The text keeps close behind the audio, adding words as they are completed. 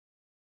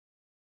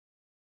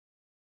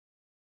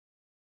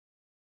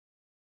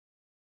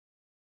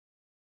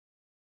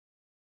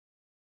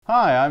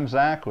Hi, I'm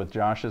Zach with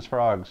Josh's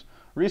Frogs.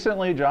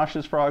 Recently,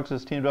 Josh's Frogs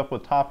has teamed up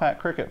with Top Hat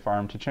Cricket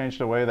Farm to change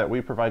the way that we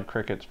provide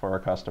crickets for our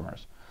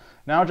customers.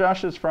 Now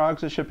Josh's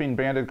Frogs is shipping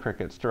banded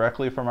crickets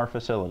directly from our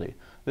facility.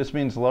 This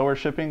means lower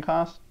shipping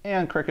costs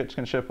and crickets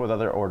can ship with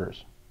other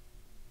orders.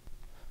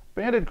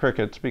 Banded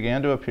crickets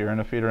began to appear in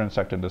the feeder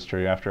insect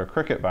industry after a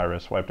cricket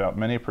virus wiped out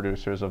many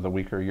producers of the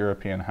weaker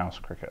European house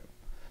cricket.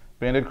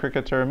 Banded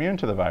crickets are immune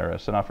to the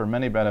virus and offer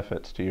many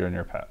benefits to you and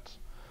your pets.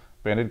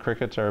 Banded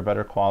crickets are a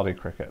better quality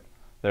cricket.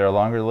 They are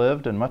longer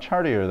lived and much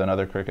hardier than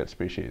other cricket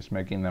species,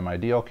 making them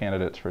ideal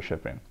candidates for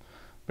shipping.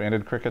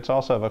 Banded crickets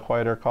also have a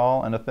quieter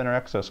call and a thinner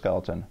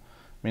exoskeleton,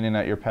 meaning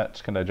that your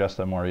pets can digest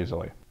them more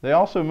easily. They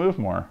also move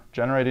more,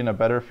 generating a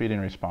better feeding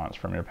response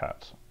from your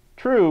pets.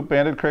 True,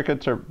 banded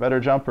crickets are better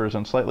jumpers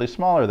and slightly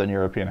smaller than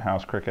European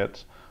house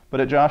crickets, but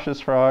at Josh's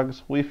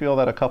Frogs, we feel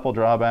that a couple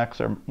drawbacks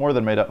are more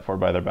than made up for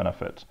by their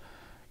benefits.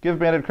 Give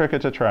banded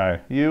crickets a try.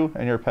 You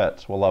and your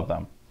pets will love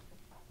them.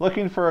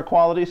 Looking for a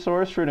quality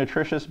source for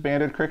nutritious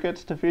banded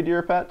crickets to feed to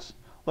your pets?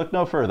 Look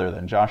no further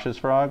than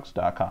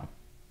joshsfrogs.com.